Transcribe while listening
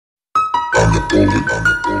I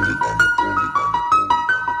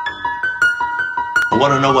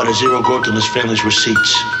want to know why the zero growth in this family's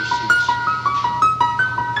receipts.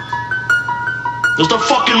 There's the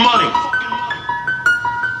fucking money.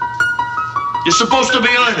 You're supposed to be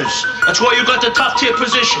earners. That's why you got the top tier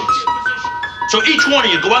positions. So each one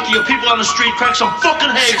of you go out to your people on the street, crack some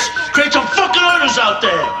fucking heads, create some fucking earners out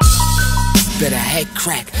there. Better head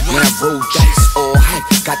crack when I roll dice, all hype.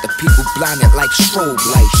 Got the people blinded like strobe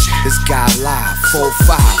lights. This guy live,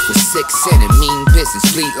 4-5 with 6 in it. Mean business,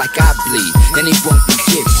 bleed like I bleed, then they won't be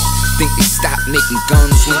getting. Think they stopped making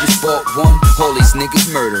guns when you bought one? All these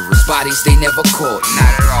niggas murderers, bodies they never caught.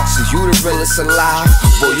 Not at all. So you the realest alive?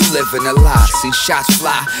 Boy, you living a lie. Seen shots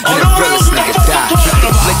fly and the realest nigga die. Keep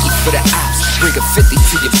the blicky for the ops. Bring a 50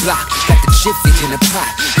 to your block. Got the jiffy in the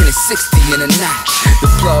pot and a 60 in a knot. The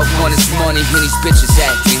plug want his money and these bitches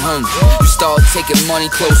acting hungry. You start taking money,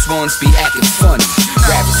 close ones be acting funny.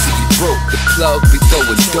 Rappers see you broke, the plug be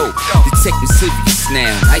throwing dope. They take me serious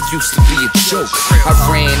now, I used to be a joke. I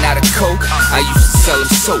ran out of coke, I used to sell them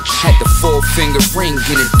soap. Had the 4-finger ring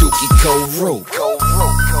in a dookie cold rope.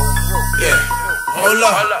 Yeah, hold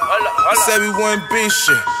up, I said we wouldn't be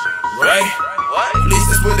shit, right? At least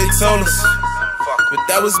that's what they told us. But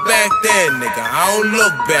that was back then, nigga, I don't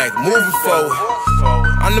look back, moving forward.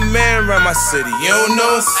 I'm the man around my city, you don't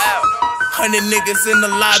know us? 100 niggas in the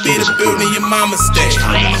lobby of the building your mama stay.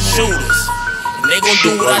 Shooters, and they gon'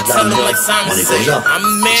 do what I tell them like Simon said. I'm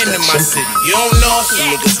the man in my city, you don't know us? Some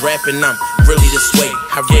niggas rapping, I'm really this way.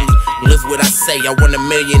 I really live what I say, I want $1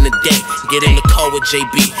 million a day. Get in the car with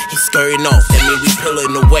JB, he's scurrying off, that mean we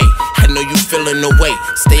pillin' away. I know you feelin' the way,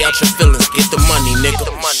 stay out your feelings, get the money, nigga.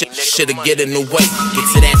 Shit'll get in the way, get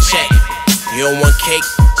to that check. You don't want cake,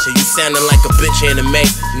 so you soundin' like a bitch anime.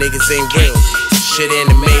 Niggas ain't real, shit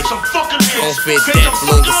animated. Don't fit that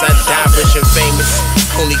long as I die rich and famous.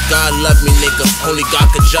 Only God love me, nigga, only God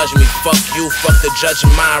could judge me. Fuck you, fuck the judge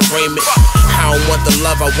in my arraignment. I don't want the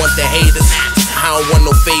love, I want the haters. I don't want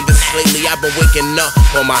no favors. Lately I've been waking up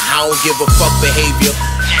on my I don't give a fuck behavior.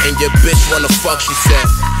 And your bitch wanna fuck, she said.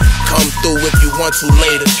 Come through if you want to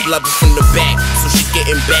later. She love it from the back, so she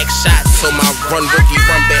getting back shots. So my run rookie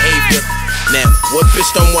run behavior. Now, what bitch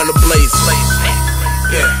don't wanna blaze?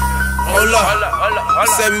 Yeah, hold up, I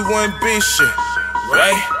said we wouldn't be shit,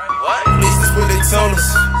 right? At least that's what they told us.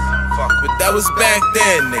 But that was back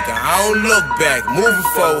then, nigga, I don't look back, moving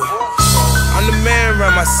forward. I'm the man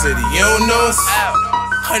around my city, you don't know us?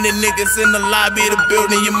 100 niggas in the lobby of the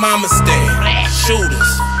building your mama stay.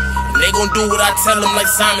 Shooters, and they gon' do what I tell them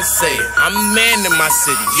like Simon said. I'm the man in my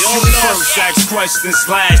city, you don't know us? First ask questions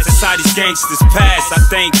last, that's how these gangsters pass. I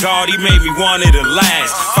thank God he made me one of the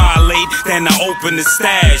last. Violate, then I open the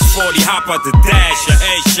stash. 40 hop out the dash, a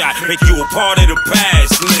headshot, make you a part of the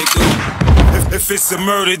past, nigga. If it's a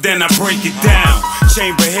murder, then I break it down.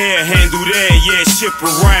 Chamber here, handle there, yeah, ship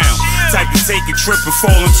around. Type to take a trip and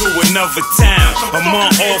fall into another town. A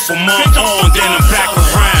month off, a month on, then I'm back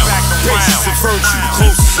around. Patience and virtue, the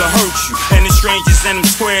closest will hurt you. And the strangers and them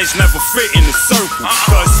squares never fit in the circle.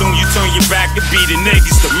 Cause soon you turn your back and be the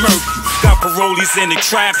niggas to murk you. Got parolees in the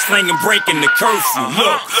trap, slinging, breaking the curfew.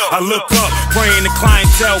 Look, I look up, praying the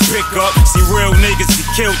clientele pick up. See real niggas get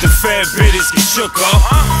killed and fair bitters get shook up.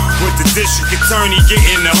 With the district attorney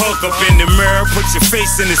getting the hook up in the mirror, put your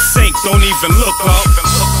face in the sink, don't even look up.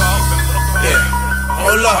 Yeah,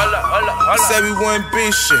 hold up, I said we wouldn't be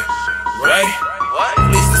shit, right?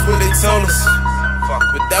 At least that's what they told us.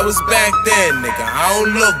 But that was back then, nigga, I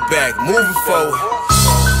don't look back, moving forward.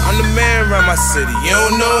 I'm the man around my city, you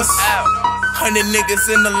don't know us? 100 niggas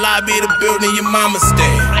in the lobby of the building your mama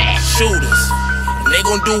stay. Shooters, and they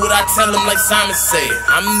gon' do what I tell them like Simon said.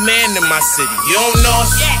 I'm the man in my city, you don't know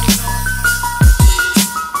us?